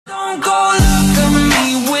don't go look at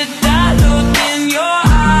me with that look in your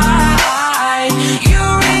eye. You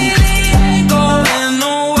really ain't going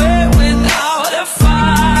nowhere without a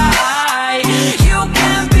fight. You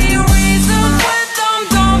can't be reasoned with them,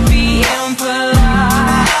 don't be impolite.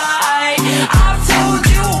 I've told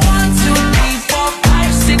you 1, 2, 3, 4, 5,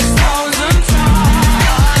 6,000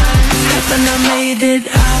 times. Haven't I made it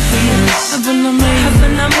obvious? Haven't I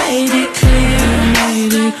made it clear?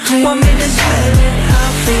 Want me to spell it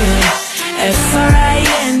out for you?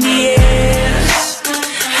 F-R-I-N-D-S.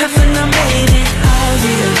 Haven't I made it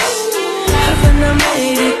obvious? Haven't I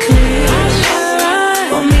made it clear?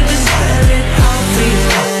 Want me to spell it out for you?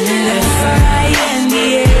 F-R-I-N-D-S.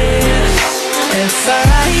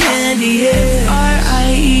 F-R-I-N-D-S.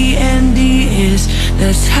 F-R-I-E-N-D-S.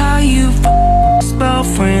 That's how you spell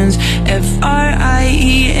friends. F-R-I-E-N-D-S.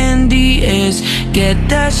 Get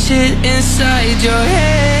that shit inside your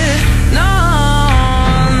head. No,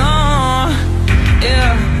 no,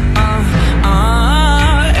 yeah,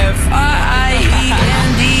 F-R-I-E-N-D-S.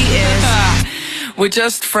 We're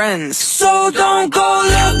just friends. So don't go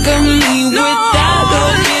look at me with that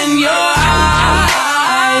look in your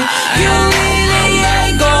eye. You really